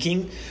we're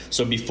peaking.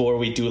 So before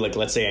we do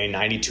let's say a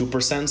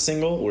 92%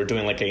 single, we're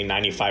doing a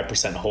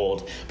 95%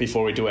 hold.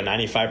 Before we do a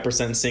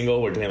 95% single,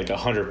 we're doing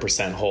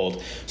 100%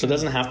 hold. So it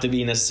doesn't have to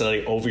be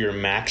necessarily over your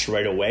max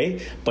right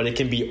away, but it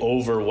can be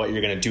over what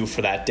you're going to do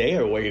for that day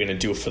or what you're going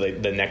to do for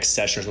the next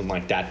session or something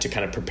like that to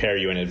kind of prepare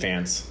you in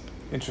advance.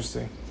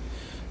 Interesting.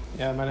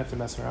 Yeah, I might have to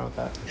mess around with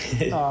that.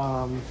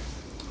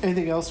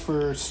 Anything else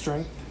for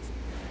strength?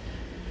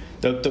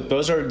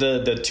 Those are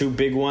the two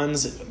big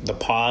ones, the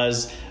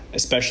pause,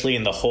 especially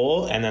in the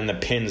hole, and then the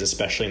pins,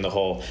 especially in the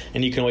hole.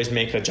 And you can always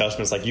make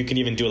adjustments. You can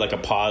even do a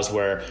pause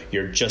where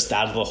you're just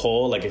out of the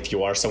hole. If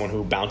you are someone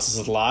who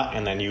bounces a lot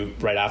and then you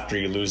right after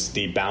you lose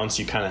the bounce,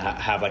 you kind of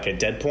have a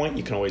dead point.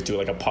 You can always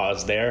do a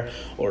pause there,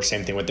 or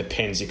same thing with the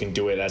pins. You can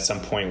do it at some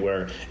point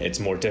where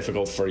it's more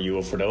difficult for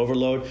you for the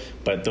overload.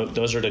 But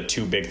those are the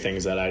two big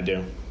things that I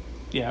do.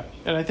 Yeah,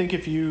 and I think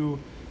if you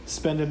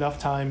spend enough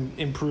time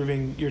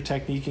improving your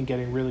technique and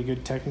getting really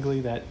good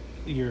technically, that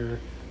your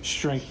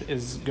strength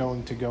is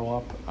going to go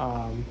up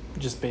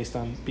just based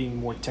on being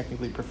more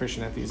technically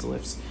proficient at these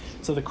lifts.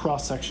 So the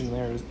cross section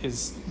there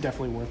is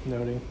definitely worth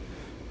noting.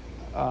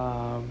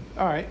 All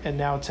right, and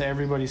now to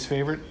everybody's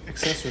favorite,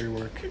 accessory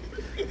work.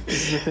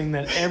 This is the thing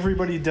that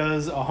everybody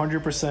does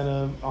 100%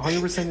 of,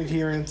 100%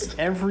 adherence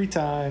every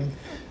time.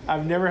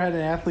 I've never had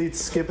an athlete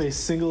skip a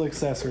single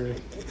accessory.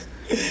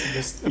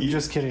 I'm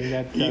just kidding.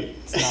 That's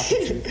not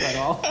the truth at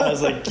all. I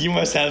was like, you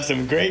must have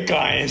some great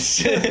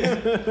clients.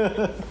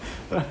 I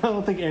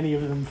don't think any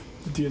of them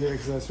do their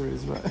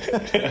accessories,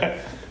 but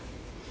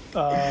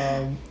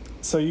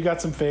so you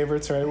got some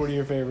favorites, right? What are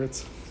your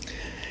favorites?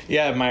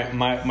 Yeah,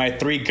 my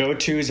three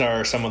go-tos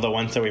are some of the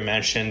ones that we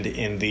mentioned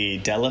in the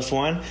deadlift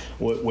one,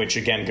 which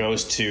again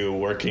goes to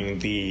working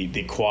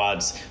the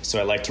quads. So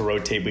I like to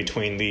rotate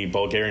between the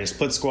Bulgarian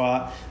split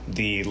squat,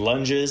 the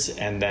lunges,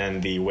 and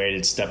then the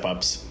weighted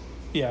step-ups.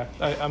 Yeah,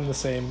 I'm the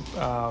same.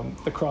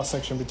 The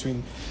cross-section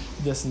between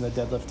this and the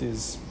deadlift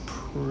is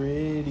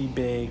pretty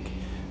big.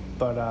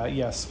 But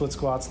yeah, split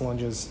squats,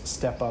 lunges,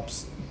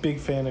 step-ups. Big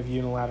fan of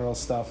unilateral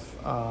stuff,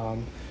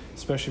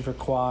 especially for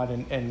quad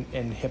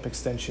and hip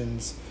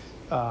extensions.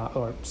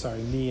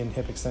 Knee and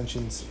hip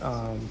extensions.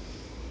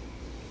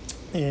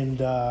 And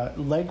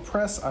leg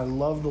press, I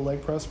love the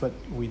leg press, but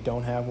we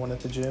don't have one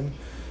at the gym.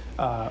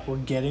 We're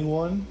getting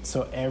one,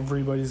 so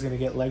everybody's going to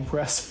get leg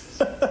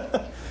press.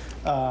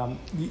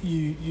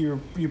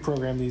 You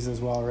program these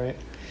as well, right?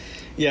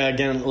 Yeah,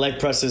 again, leg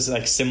press is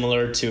like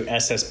similar to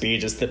SSB. It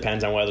just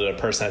depends on whether the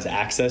person has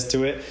access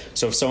to it.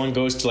 So if someone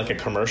goes to like a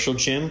commercial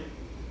gym,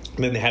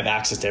 then they have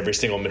access to every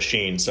single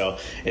machine. So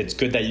it's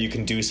good that you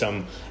can do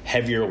some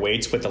heavier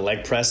weights with the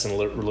leg press and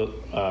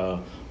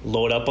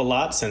load up a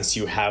lot, since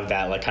you have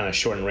that like kind of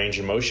shortened range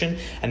of motion,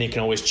 and you can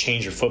always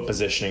change your foot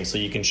positioning, so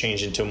you can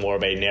change into more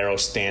of a narrow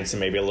stance and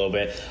maybe a little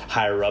bit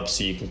higher up,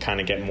 so you can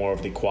kind of get more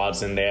of the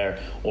quads in there.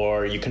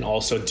 Or you can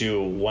also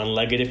do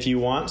one-legged if you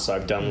want. So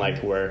I've done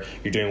like where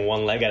you're doing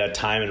one leg at a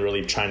time and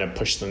really trying to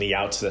push the knee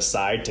out to the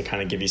side to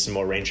kind of give you some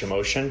more range of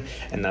motion,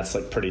 and that's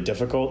like pretty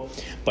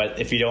difficult. But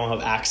if you don't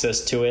have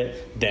access to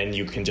it, then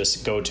you can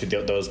just go to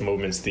those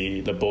movements,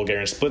 the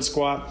Bulgarian split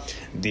squat,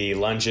 the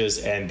lunges,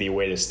 and the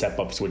weighted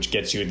step-ups, which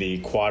gets you the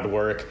quad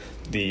work,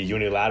 the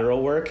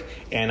unilateral work.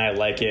 And I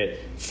like it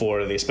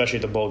for especially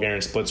the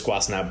Bulgarian split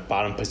squats in that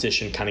bottom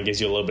position, kind of gives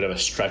you a little bit of a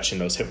stretch in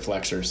those hip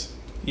flexors.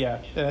 Yeah,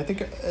 and I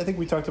think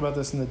we talked about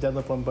this in the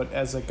deadlift one, but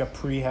as like a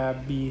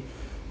prehab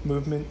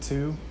movement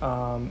too,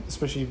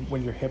 especially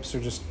when your hips are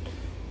just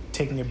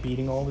taking a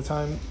beating all the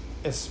time,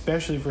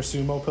 especially for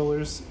sumo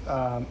pillars.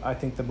 I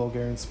think the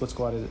Bulgarian split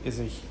squat is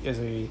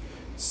a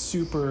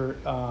super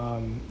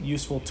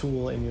useful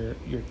tool in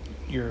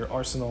your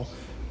arsenal,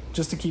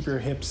 just to keep your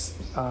hips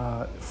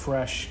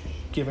fresh,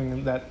 giving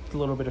them that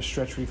little bit of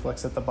stretch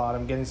reflex at the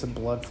bottom, getting some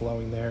blood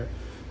flowing there.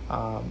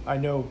 I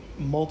know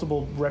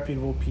multiple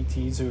reputable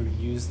PTs who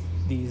use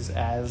these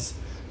as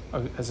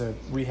a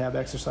rehab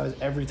exercise.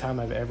 Every time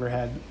I've ever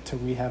had to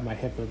rehab my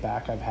hip or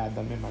back, I've had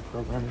them in my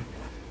programming.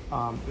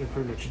 I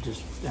pretty much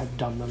just have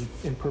done them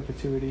in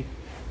perpetuity.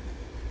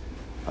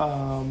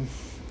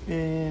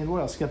 And what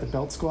else? You got the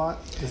belt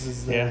squat. This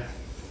is the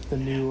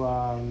new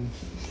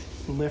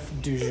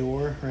lift du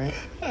jour, right?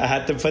 I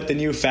had to put the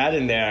new fad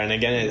in there, and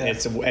again,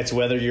 it's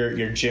whether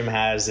your gym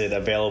has it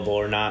available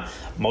or not.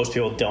 Most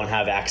people don't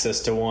have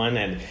access to one,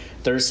 and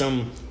there's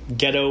some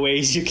ghetto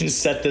ways you can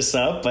set this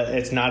up, but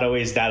it's not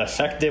always that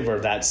effective or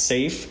that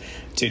safe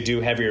to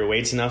do heavier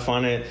weights enough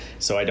on it.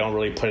 So I don't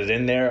really put it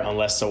in there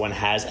unless someone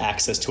has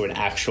access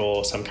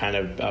to some kind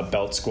of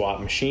belt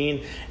squat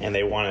machine and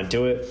they want to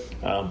do it.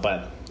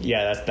 But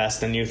yeah, that's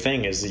the new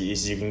thing is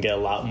you can get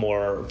a lot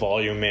more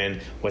volume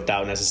in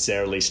without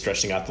necessarily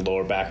stretching out the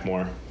lower back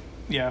more.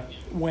 Yeah.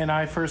 When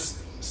I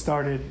first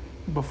started,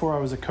 before I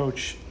was a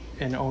coach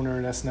and owner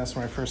at SNS,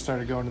 when I first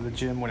started going to the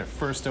gym, when it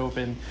first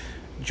opened,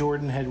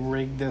 Jordan had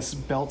rigged this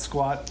belt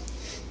squat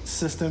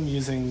system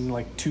using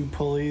like 2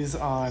 pulleys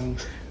on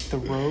the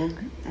Rogue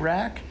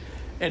rack,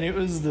 and it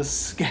was the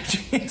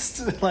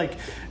sketchiest. Like,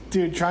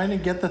 dude, trying to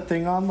get the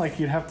thing on, like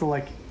you'd have to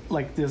like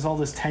there's all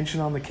this tension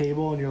on the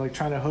cable, and you're like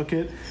trying to hook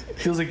it. It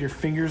feels like your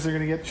fingers are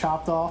gonna get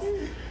chopped off,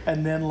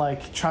 and then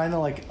like trying to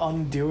like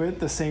undo it,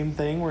 the same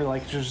thing where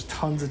like there's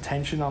tons of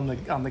tension on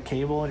the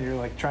cable, and you're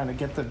like trying to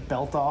get the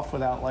belt off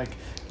without like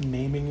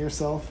maiming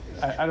yourself.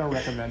 I don't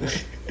recommend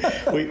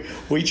it.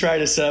 we tried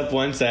to set up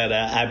once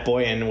at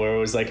Boyan where it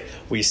was like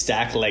we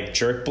stacked like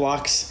jerk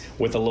blocks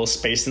with a little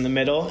space in the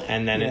middle,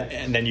 and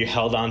then you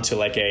held on to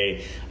like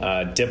a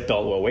dip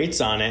belt with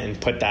weights on it and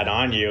put that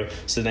on you.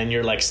 So then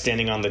you're like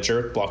standing on the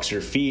jerk blocks,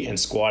 your feet, and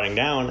squatting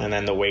down, and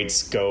then the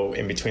weights go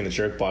in between the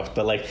jerk blocks.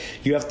 But like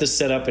you have to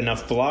set up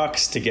enough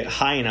blocks to get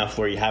high enough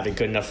where you have a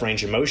good enough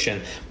range of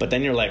motion. But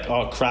then you're like,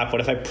 oh crap,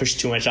 what if I push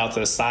too much out to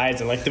the sides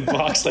and like the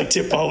blocks like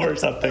tip over or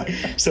something?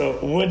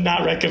 So would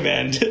not recommend.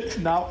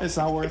 No, it's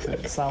not worth it.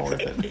 It's not worth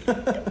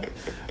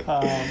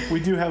it. We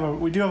do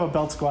have a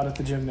belt squat at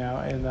the gym now,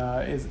 and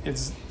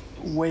it's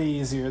way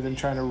easier than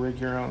trying to rig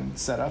your own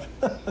setup.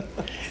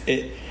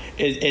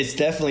 It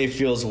definitely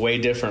feels way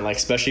different, like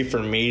especially for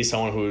me,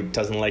 someone who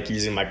doesn't like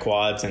using my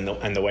quads, and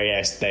the way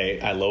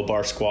I low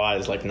bar squat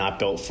is like not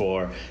built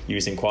for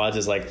using quads.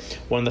 Is like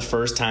one of the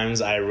first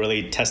times I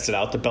really tested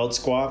out the belt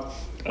squat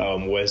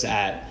was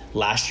at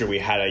last year. We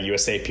had a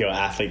USAPL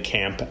athlete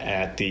camp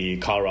at the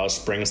Colorado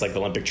Springs, like the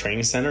Olympic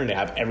Training Center, and they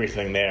have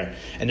everything there.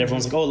 And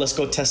everyone's like, oh, let's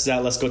go test it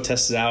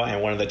out.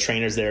 And one of the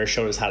trainers there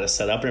showed us how to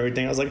set up and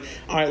everything. I was like,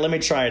 all right, let me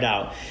try it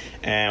out.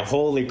 And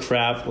holy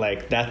crap,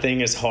 like that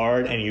thing is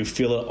hard, and you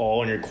feel it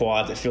all in your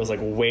quads. It feels like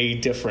way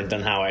different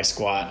than how I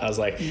squat. I was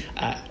like,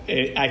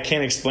 I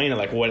can't explain it,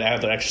 like what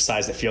other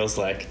exercise it feels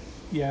like.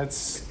 Yeah,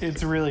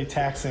 it's really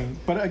taxing.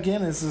 But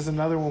again, this is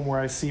another one where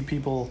I see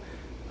people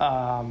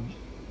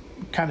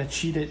kind of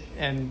cheat it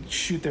and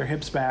shoot their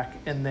hips back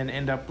and then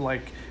end up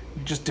like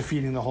just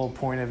defeating the whole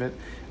point of it.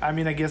 I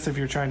mean, I guess if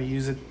you're trying to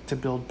use it to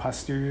build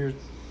posterior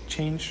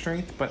chain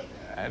strength, but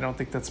I don't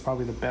think that's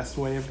probably the best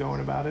way of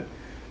going about it.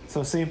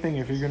 So same thing,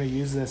 if you're going to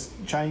use this,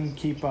 try and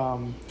keep a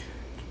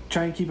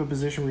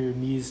position where your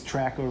knees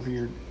track over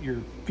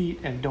your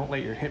feet, and don't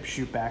let your hips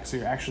shoot back, so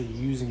you're actually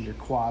using your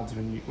quads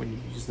when you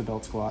use the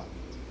belt squat.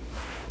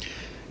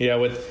 Yeah,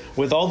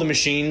 with all the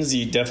machines,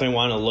 you definitely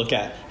want to look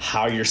at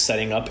how you're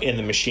setting up in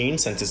the machine,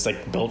 since it's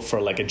like built for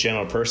like a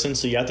general person.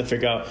 So you have to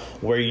figure out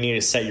where you need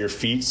to set your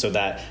feet so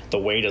that the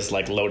weight is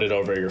like loaded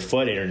over your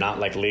foot, and you're not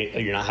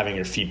having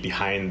your feet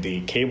behind the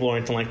cable or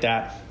anything like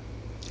that.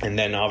 And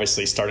then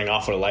obviously starting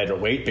off with a lighter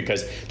weight,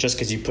 because just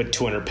because you put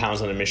 200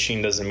 pounds on a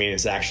machine doesn't mean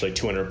it's actually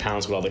 200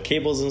 pounds with all the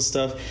cables and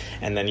stuff.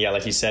 And then, yeah,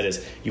 like you said,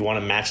 is you want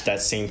to match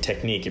that same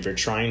technique. If you're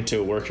trying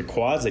to work your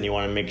quads, then you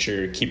want to make sure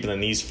you're keeping the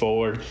knees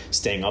forward,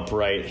 staying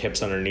upright,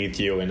 hips underneath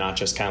you, and not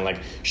just kind of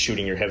like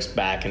shooting your hips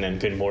back and then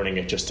good morning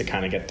it just to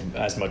kind of get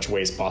as much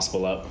weight as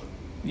possible up.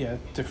 Yeah,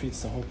 it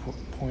defeats the whole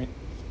point.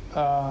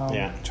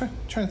 Yeah. Trying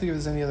to think if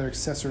there's any other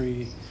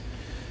accessory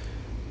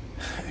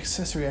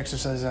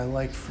exercises I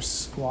like for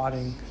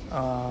squatting.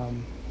 I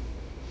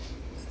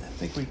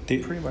think we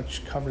pretty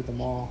much covered them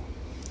all.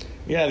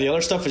 Yeah, the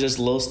other stuff is just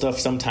little stuff.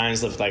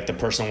 Sometimes if like the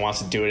person wants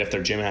to do it, if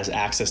their gym has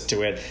access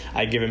to it,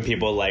 I give them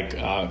people like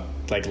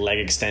leg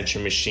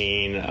extension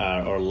machine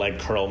or leg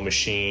curl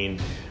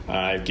machine.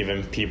 I've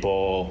given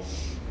people.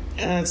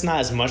 It's not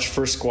as much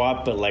for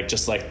squat, but like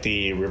just like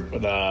the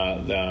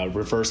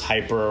reverse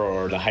hyper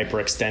or the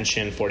hyper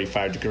extension,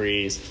 45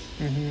 degrees.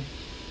 Mm-hmm.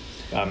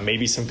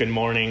 Maybe some good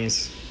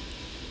mornings.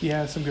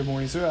 Yeah, some good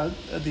mornings.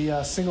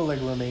 The single leg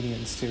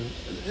Romanians too.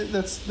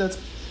 That's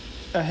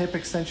a hip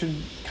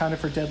extension kind of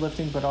for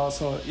deadlifting, but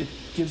also it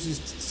gives you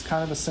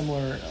kind of a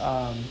similar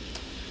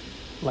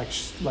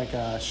like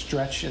a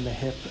stretch in the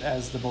hip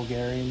as the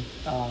Bulgarian.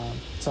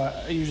 So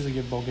I usually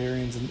give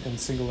Bulgarians and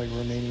single leg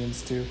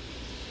Romanians too.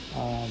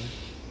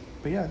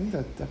 But yeah, I think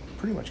that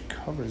pretty much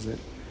covers it.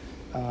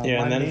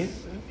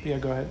 Yeah,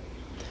 go ahead.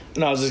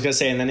 No, I was just gonna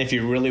say, and then if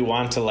you really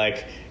want to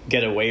like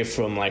get away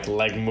from like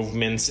leg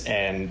movements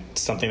and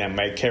something that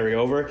might carry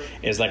over,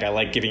 is like I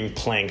like giving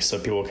planks so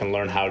people can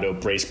learn how to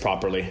brace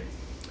properly.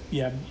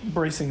 Yeah,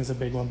 bracing is a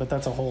big one, but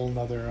that's a whole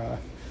nother.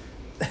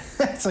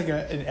 It's like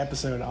an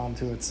episode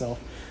onto itself.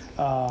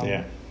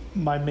 Yeah.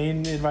 My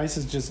main advice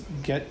is just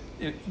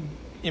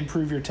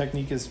improve your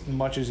technique as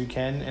much as you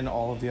can, and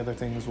all of the other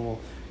things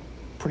will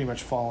pretty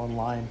much fall in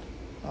line.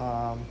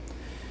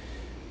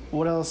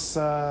 What else?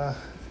 I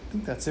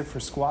think that's it for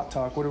squat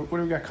talk. What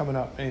do we got coming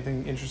up?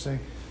 Anything interesting?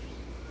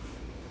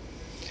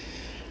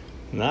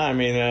 No, I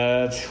mean,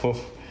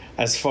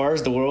 as far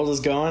as the world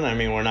is going, I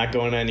mean, we're not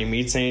going to any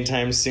meets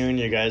anytime soon.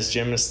 Your guys'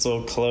 gym is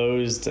still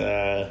closed.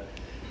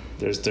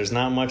 There's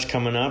not much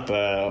coming up.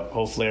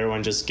 Hopefully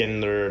everyone just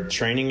getting their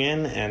training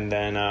in, and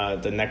then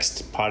the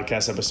next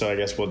podcast episode, I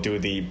guess we'll do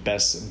the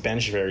best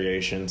bench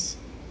variations.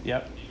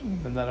 Yep,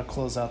 and that'll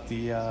close out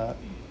the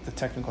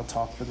technical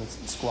talk for the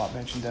squat,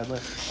 bench, and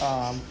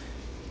deadlift.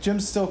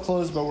 Gym's still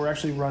closed, but we're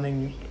actually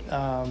running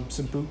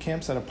some boot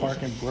camps at a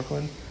park in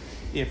Brooklyn.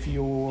 If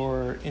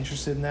you're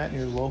interested in that and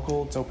you're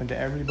local, it's open to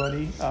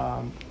everybody.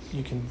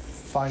 You can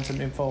find some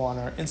info on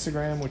our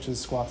Instagram, which is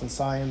Squats and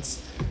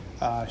Science.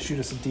 Shoot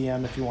us a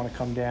DM if you want to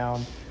come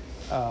down.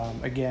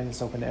 Again,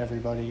 it's open to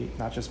everybody,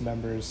 not just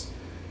members.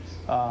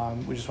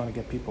 We just want to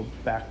get people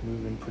back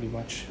moving pretty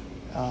much.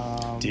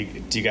 Do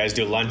you guys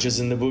do lunges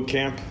in the boot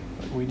camp?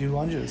 We do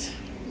lunges.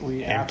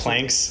 And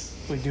planks?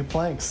 We do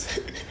planks.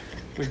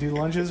 We do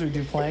lunges, we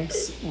do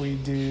planks, we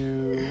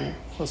do,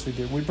 what else we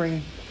do? We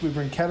bring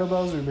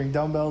kettlebells, we bring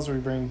dumbbells, we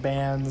bring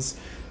bands.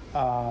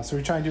 So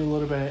we try and do a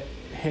little bit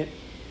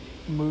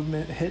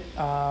of hit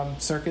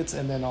circuits,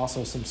 and then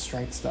also some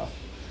strength stuff.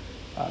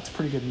 It's a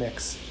pretty good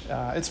mix.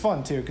 It's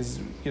fun too, because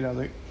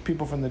the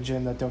people from the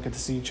gym that don't get to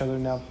see each other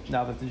now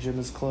that the gym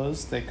is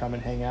closed, they come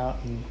and hang out,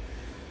 and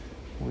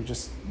we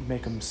just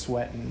make them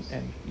sweat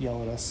and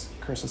yell at us,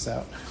 curse us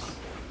out.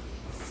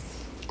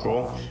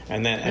 Cool.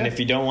 And if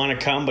you don't want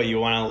to come, but you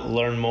want to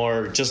learn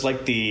more, just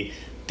like the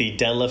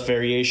deadlift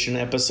variation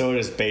episode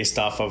is based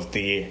off of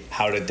the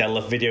how to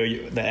deadlift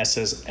video, the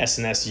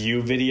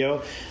SNSU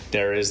video,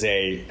 there is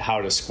a how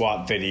to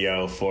squat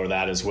video for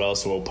that as well.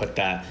 So we'll put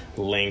that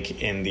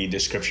link in the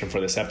description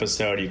for this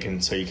episode. You can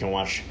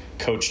watch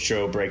Coach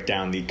Joe break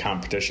down the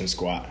competition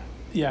squat.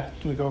 Yeah,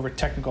 we go over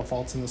technical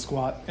faults in the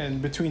squat.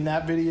 And between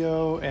that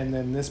video and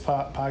then this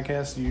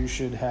podcast, you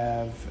should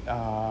have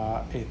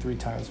a 3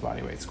 times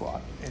bodyweight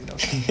squat in no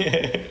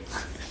time.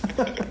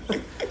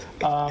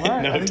 All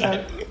right,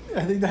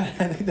 I think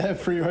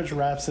that pretty much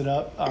wraps it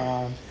up.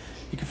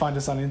 You can find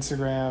us on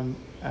Instagram,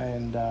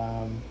 and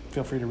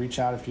feel free to reach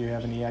out if you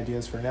have any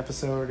ideas for an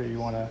episode or you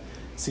want to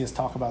see us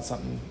talk about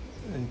something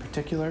in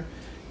particular.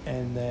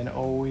 And then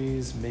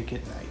always make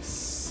it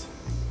nice.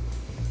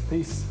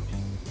 Peace.